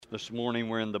This morning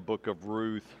we're in the book of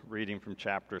Ruth, reading from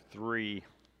chapter 3.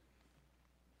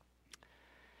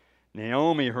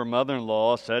 Naomi, her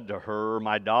mother-in-law, said to her,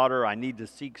 "My daughter, I need to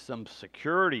seek some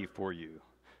security for you,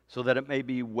 so that it may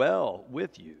be well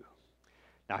with you.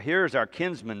 Now here's our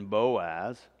kinsman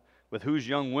Boaz, with whose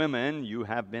young women you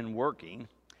have been working.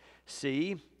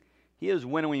 See, he is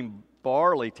winnowing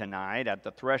barley tonight at the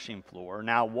threshing floor.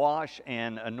 Now wash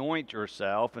and anoint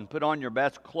yourself and put on your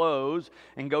best clothes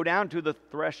and go down to the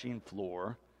threshing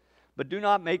floor. But do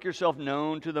not make yourself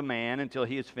known to the man until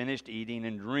he has finished eating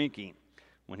and drinking.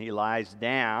 When he lies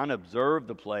down, observe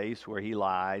the place where he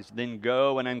lies. Then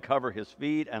go and uncover his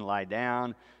feet and lie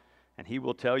down, and he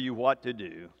will tell you what to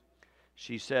do."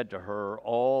 She said to her,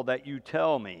 "All that you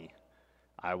tell me,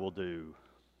 I will do."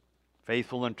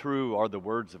 Faithful and true are the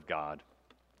words of God.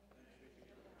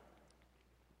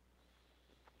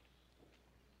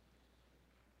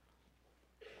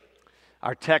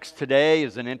 Our text today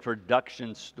is an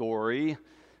introduction story.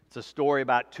 It's a story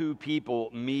about two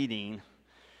people meeting.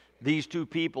 These two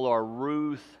people are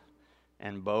Ruth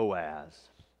and Boaz.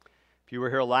 If you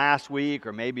were here last week,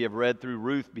 or maybe have read through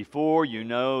Ruth before, you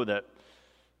know that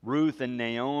Ruth and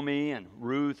Naomi and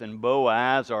Ruth and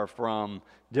Boaz are from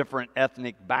different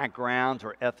ethnic backgrounds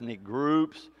or ethnic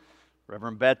groups.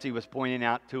 Reverend Betsy was pointing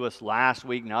out to us last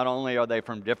week, not only are they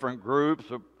from different groups,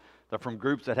 but they're from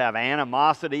groups that have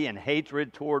animosity and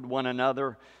hatred toward one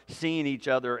another, seeing each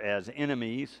other as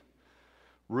enemies.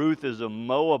 Ruth is a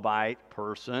Moabite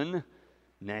person,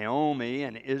 Naomi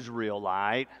an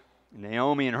Israelite.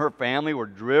 Naomi and her family were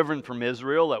driven from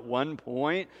Israel at one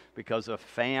point because of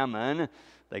famine.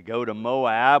 They go to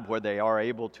Moab where they are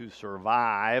able to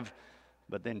survive,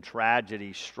 but then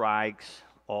tragedy strikes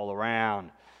all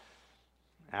around.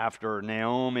 After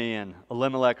Naomi and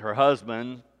Elimelech, her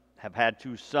husband, have had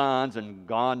two sons and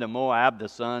gone to Moab, the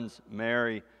sons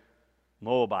marry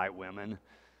Moabite women,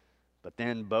 but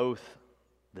then both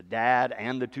the dad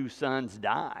and the two sons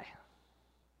die.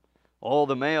 All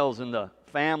the males in the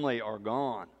family are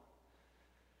gone.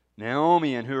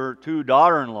 Naomi and her two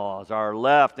daughter-in-laws are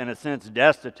left, in a sense,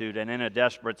 destitute and in a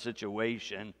desperate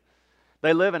situation.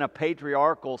 They live in a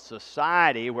patriarchal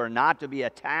society where not to be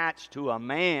attached to a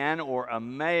man or a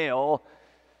male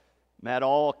meant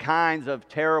all kinds of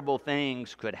terrible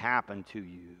things could happen to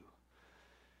you.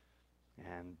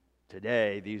 And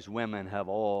today, these women have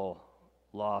all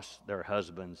lost their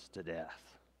husbands to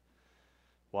death.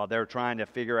 While they're trying to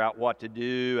figure out what to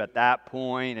do at that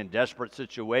point in desperate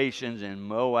situations in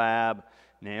Moab,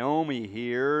 Naomi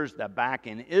hears that back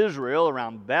in Israel,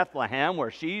 around Bethlehem, where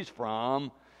she's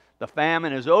from, the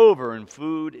famine is over and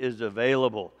food is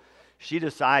available. She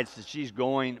decides that she's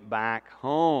going back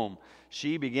home.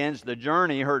 She begins the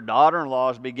journey. Her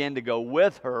daughter-in-laws begin to go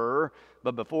with her,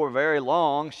 but before very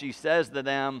long, she says to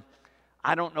them,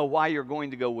 "I don't know why you're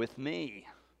going to go with me.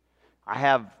 I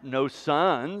have no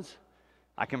sons.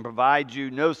 I can provide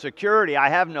you no security. I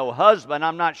have no husband.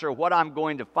 I'm not sure what I'm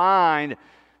going to find.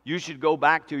 You should go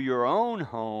back to your own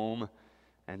home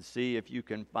and see if you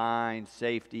can find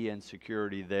safety and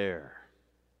security there."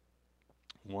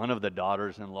 One of the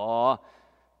daughters-in-law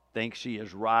thinks she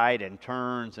is right and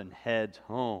turns and heads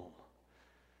home.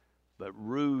 But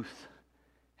Ruth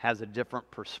has a different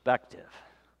perspective.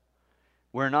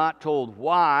 We're not told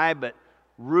why, but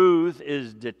Ruth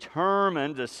is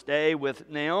determined to stay with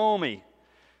Naomi.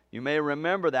 You may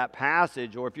remember that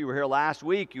passage, or if you were here last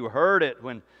week, you heard it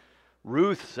when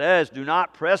Ruth says, "Do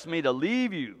not press me to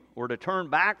leave you or to turn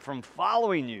back from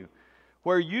following you.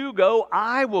 Where you go,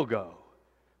 I will go.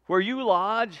 Where you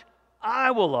lodge,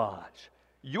 I will lodge.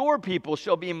 Your people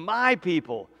shall be my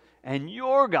people, and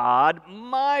your God,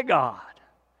 my God.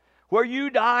 Where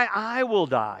you die, I will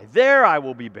die. There I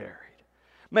will be buried.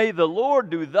 May the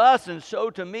Lord do thus and so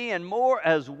to me, and more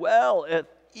as well, if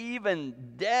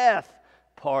even death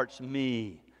parts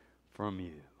me from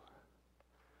you."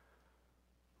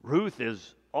 Ruth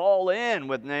is all in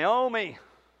with Naomi.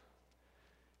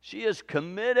 She is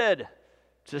committed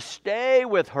to stay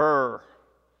with her,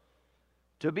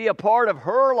 to be a part of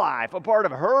her life, a part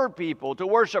of her people, to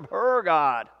worship her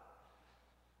God.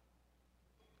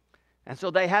 And so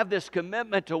they have this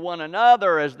commitment to one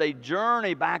another as they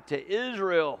journey back to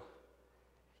Israel.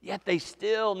 Yet they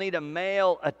still need a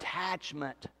male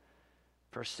attachment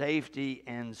for safety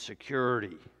and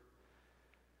security.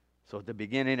 So at the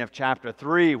beginning of chapter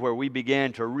 3, where we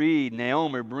began to read,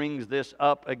 Naomi brings this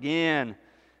up again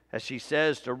as she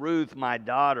says to Ruth, "My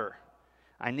daughter,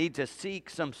 I need to seek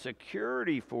some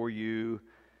security for you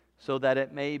so that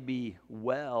it may be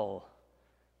well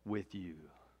with you."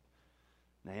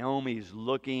 Naomi's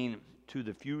looking to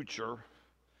the future.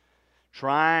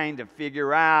 trying to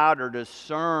figure out or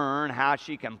discern how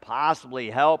she can possibly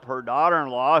help her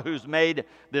daughter-in-law, who's made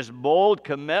this bold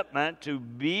commitment to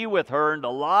be with her and to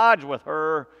lodge with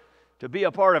her, to be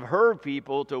a part of her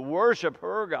people, to worship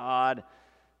her God,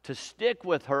 to stick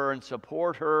with her and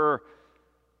support her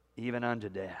even unto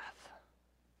death.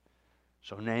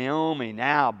 So Naomi,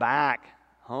 now back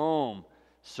home,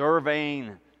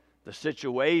 surveying the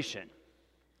situation,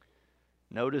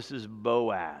 notices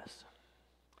Boaz.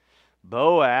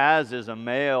 Boaz is a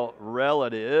male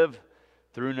relative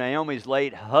through Naomi's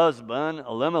late husband,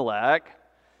 Elimelech.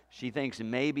 She thinks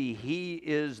maybe he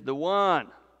is the one.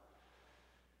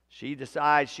 She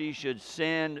decides she should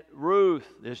send Ruth,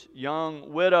 this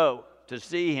young widow, to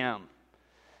see him.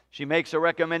 She makes a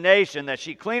recommendation that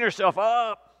she clean herself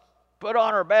up, put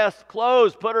on her best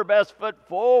clothes, put her best foot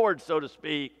forward, so to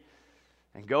speak,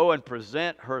 and go and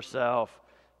present herself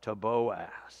to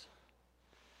Boaz.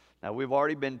 Now, we've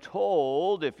already been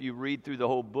told, if you read through the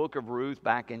whole book of Ruth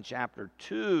back in chapter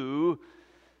 2,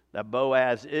 that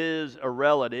Boaz is a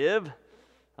relative,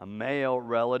 a male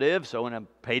relative. So in a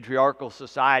patriarchal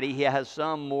society, he has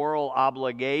some moral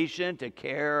obligation to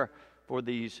care for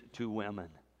these two women.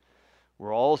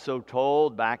 We're also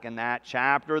told back in that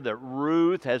chapter that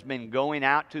Ruth has been going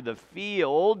out to the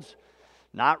fields,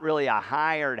 not really a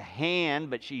hired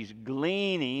hand, but she's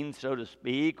gleaning, so to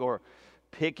speak, or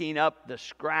picking up the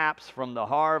scraps from the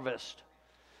harvest.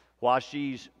 While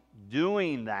she's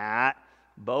doing that,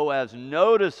 Boaz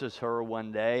notices her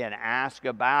one day and asks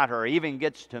about her, even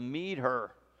gets to meet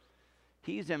her.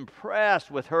 He's impressed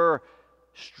with her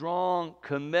strong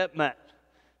commitment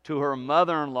to her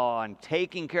mother-in-law and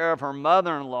taking care of her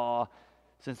mother-in-law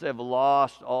since they've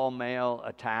lost all male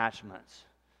attachments.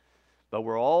 But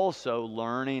we're also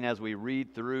learning as we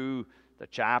read through the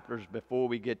chapters before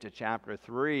we get to chapter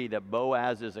 3 that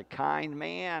Boaz is a kind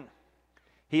man.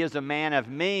 He is a man of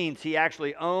means. He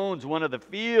actually owns one of the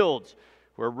fields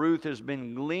where Ruth has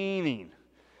been gleaning.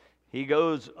 He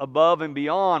goes above and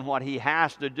beyond what he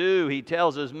has to do. He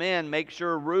tells his men, make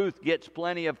sure Ruth gets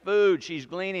plenty of food. She's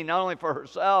gleaning not only for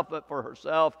herself, but for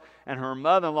herself and her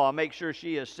mother-in-law. Make sure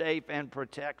she is safe and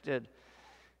protected.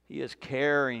 He is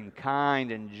caring,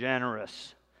 kind, and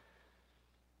generous.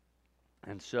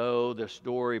 And so the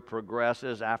story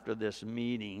progresses after this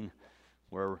meeting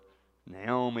where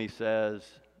Naomi says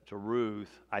to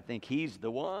Ruth, I think he's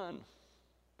the one.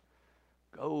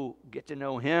 Go get to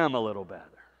know him a little better.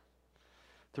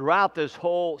 Throughout this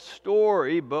whole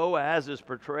story, Boaz is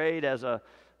portrayed as a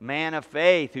man of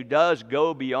faith who does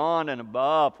go beyond and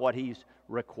above what he's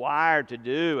required to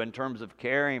do in terms of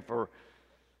caring for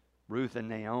Ruth and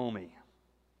Naomi.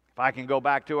 If I can go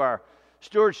back to our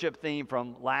stewardship theme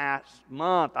from last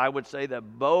month, I would say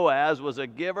that Boaz was a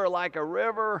giver like a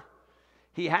river.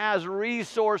 He has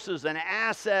resources and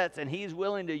assets, and he's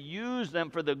willing to use them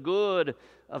for the good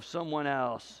of someone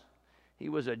else. He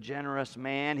was a generous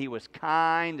man. He was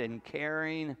kind and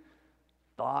caring,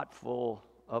 thoughtful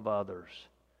of others.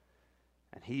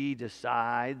 And he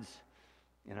decides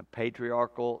in a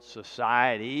patriarchal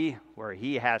society where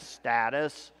he has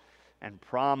status and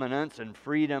prominence and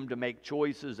freedom to make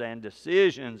choices and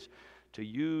decisions, to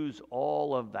use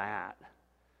all of that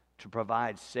to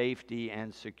provide safety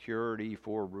and security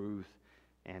for Ruth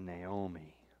and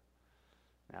Naomi.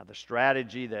 Now, the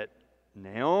strategy that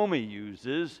Naomi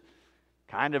uses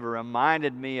kind of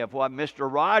reminded me of what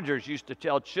Mr. Rogers used to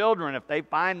tell children. If they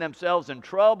find themselves in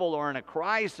trouble or in a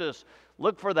crisis,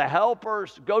 look for the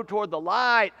helpers, go toward the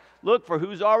light, look for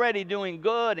who's already doing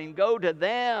good and go to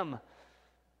them.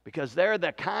 Because they're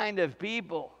the kind of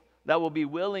people that will be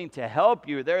willing to help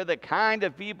you. They're the kind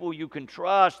of people you can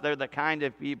trust. They're the kind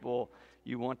of people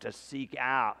you want to seek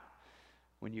out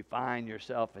when you find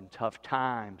yourself in tough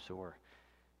times or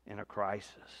in a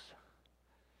crisis.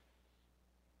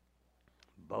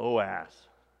 Boaz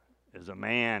is a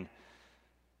man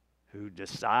who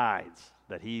decides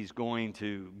that he's going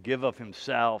to give of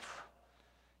himself,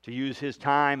 to use his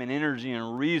time and energy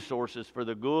and resources for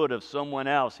the good of someone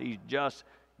else he's just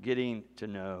getting to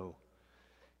know.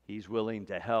 He's willing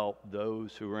to help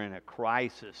those who are in a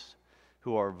crisis,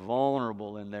 who are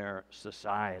vulnerable in their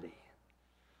society.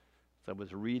 So I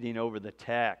was reading over the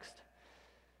text.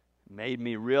 It made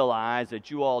me realize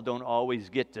that you all don't always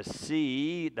get to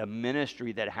see the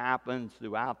ministry that happens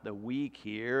throughout the week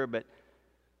here, but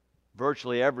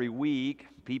virtually every week,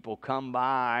 people come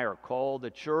by or call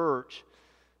the church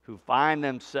who find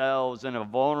themselves in a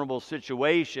vulnerable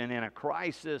situation, in a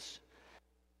crisis,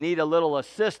 need a little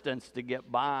assistance to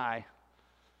get by.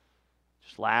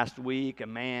 Just last week, a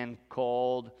man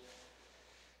called.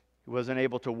 He He wasn't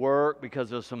able to work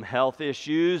because of some health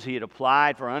issues. He had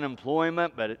applied for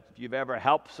unemployment, but if you've ever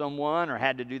helped someone or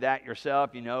had to do that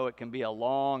yourself, you know it can be a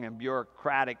long and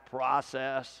bureaucratic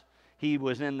process. He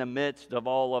was in the midst of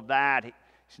all of that.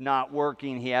 He's not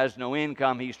working. He has no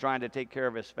income. He's trying to take care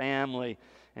of his family,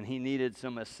 and he needed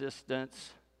some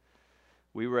assistance.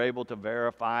 We were able to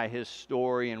verify his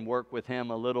story and work with him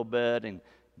a little bit and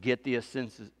get the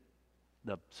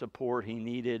support he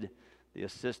needed, the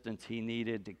assistance he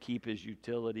needed to keep his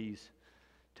utilities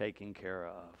taken care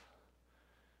of.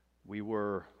 We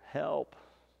were help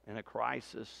in a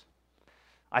crisis.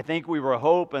 I think we were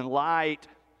hope and light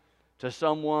to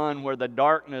someone where the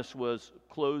darkness was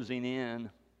closing in.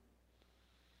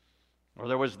 Or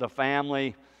there was the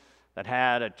family that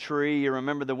had a tree. You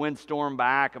remember the windstorm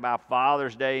back about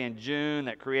Father's Day in June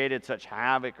that created such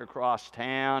havoc across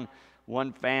town.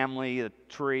 One family, a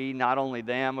tree, not only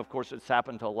them, of course it's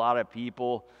happened to a lot of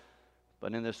people,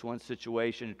 but in this one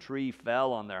situation, a tree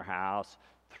fell on their house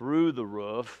through the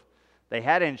roof. They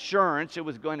had insurance. It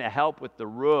was going to help with the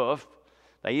roof.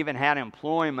 They even had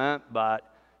employment, but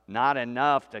not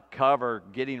enough to cover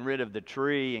getting rid of the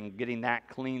tree and getting that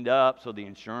cleaned up so the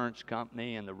insurance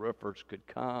company and the roofers could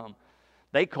come.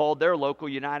 They called their local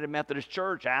United Methodist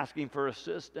Church asking for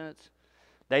assistance.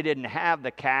 They didn't have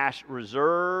the cash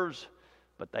reserves,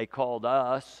 but they called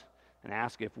us and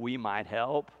asked if we might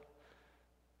help.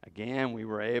 Again, we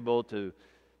were able to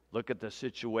look at the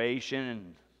situation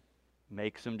and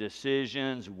make some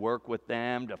decisions, work with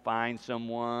them to find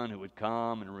someone who would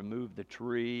come and remove the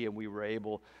tree, and we were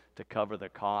able to cover the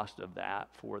cost of that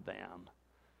for them.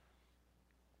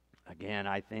 Again,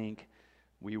 I think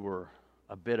we were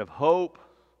a bit of hope,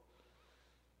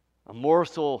 a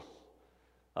morsel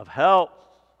of help,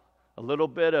 a little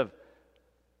bit of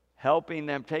helping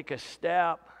them take a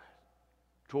step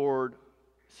toward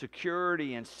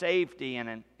security and safety and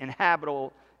an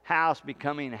inhabitable house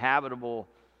becoming habitable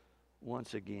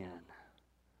once again.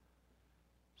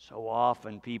 So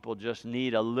often people just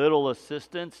need a little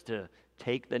assistance to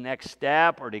take the next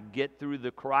step or to get through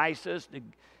the crisis.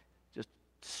 Just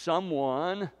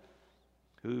someone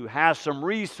who has some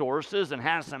resources and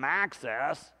has some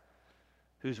access,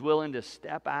 who's willing to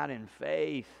step out in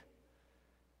faith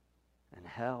and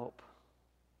help.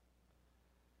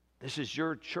 This is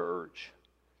your church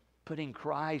putting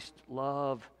Christ's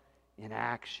love in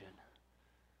action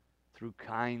through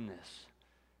kindness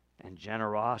and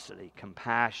generosity,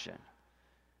 compassion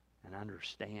and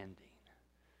understanding.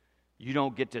 You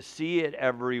don't get to see it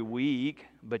every week,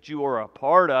 but you are a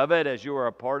part of it as you are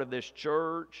a part of this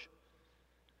church.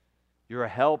 You're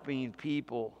helping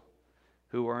people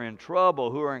who are in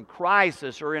trouble, who are in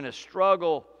crisis, or in a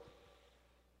struggle.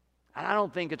 And I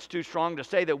don't think it's too strong to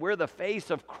say that we're the face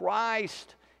of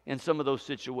Christ in some of those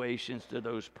situations to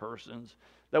those persons.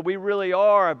 That we really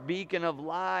are a beacon of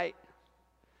light.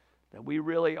 That we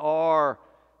really are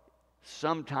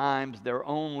sometimes their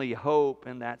only hope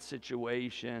in that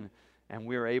situation. And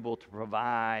we're able to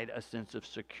provide a sense of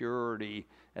security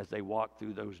as they walk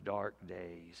through those dark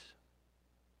days.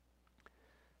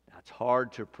 Now, it's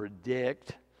hard to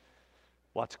predict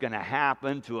what's going to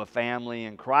happen to a family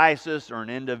in crisis or an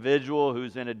individual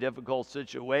who's in a difficult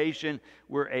situation.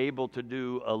 We're able to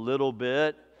do a little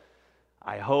bit.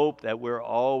 I hope that we're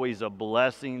always a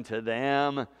blessing to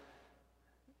them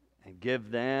and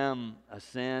give them a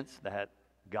sense that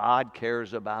God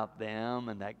cares about them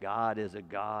and that God is a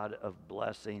God of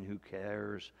blessing who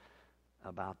cares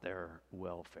about their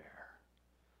welfare.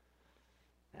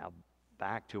 Now,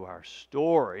 back to our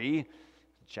story.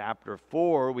 Chapter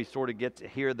 4, we sort of get to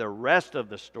hear the rest of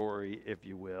the story, if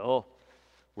you will.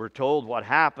 We're told what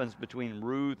happens between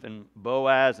Ruth and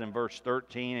Boaz in verse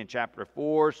 13 in chapter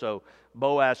 4. So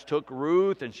Boaz took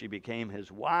Ruth and she became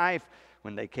his wife.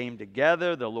 When they came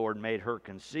together, the Lord made her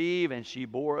conceive and she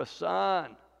bore a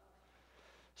son.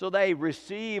 So they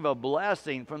receive a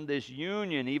blessing from this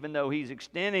union, even though he's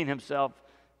extending himself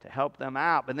to help them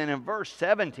out. But then in verse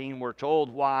 17, we're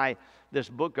told why this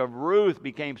book of Ruth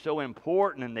became so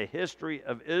important in the history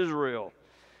of Israel.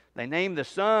 They named the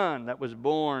son that was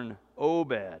born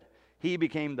Obed. He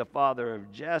became the father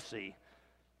of Jesse,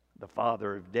 the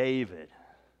father of David.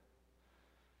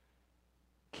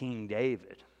 King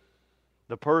David.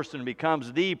 The person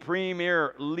becomes the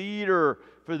premier leader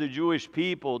for the Jewish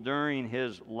people during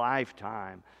his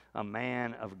lifetime. A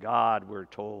man of God, we're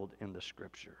told in the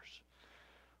Scriptures.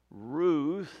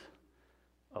 Ruth,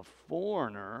 a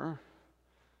foreigner,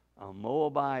 a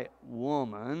Moabite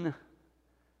woman,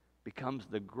 becomes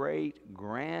the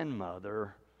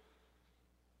great-grandmother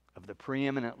of the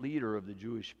preeminent leader of the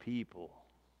Jewish people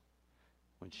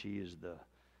when she is the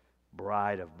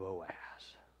bride of Boaz.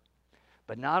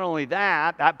 But not only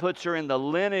that, that puts her in the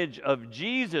lineage of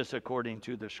Jesus according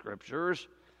to the Scriptures.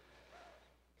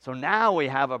 So now we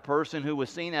have a person who was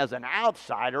seen as an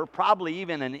outsider, probably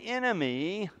even an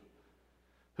enemy,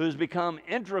 who's become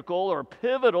integral or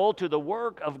pivotal to the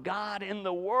work of God in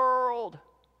the world.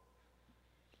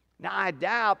 Now, I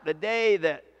doubt the day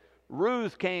that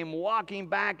Ruth came walking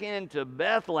back into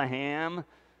Bethlehem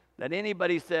that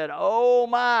anybody said, oh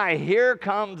my, here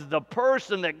comes the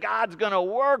person that God's going to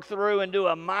work through and do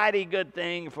a mighty good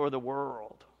thing for the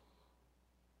world.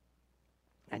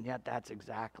 And yet that's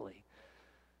exactly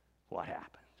what happened.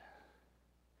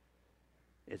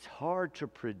 It's hard to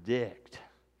predict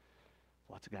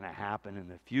what's going to happen in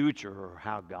the future or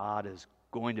how God is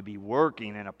going to be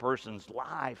working in a person's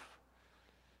life.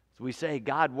 As we say,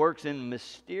 God works in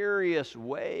mysterious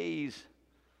ways.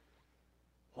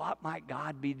 What might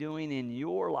God be doing in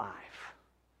your life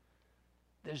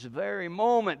this very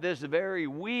moment, this very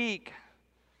week,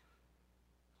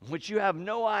 in which you have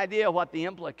no idea what the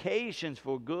implications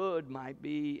for good might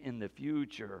be in the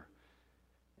future,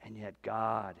 and yet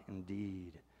God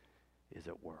indeed is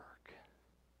at work.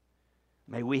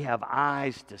 May we have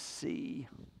eyes to see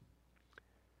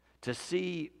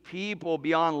people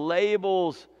beyond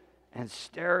labels and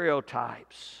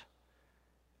stereotypes,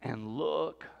 and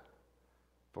look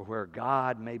for where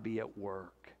God may be at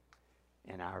work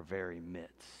in our very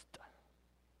midst.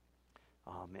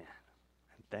 Amen.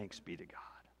 And thanks be to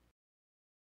God.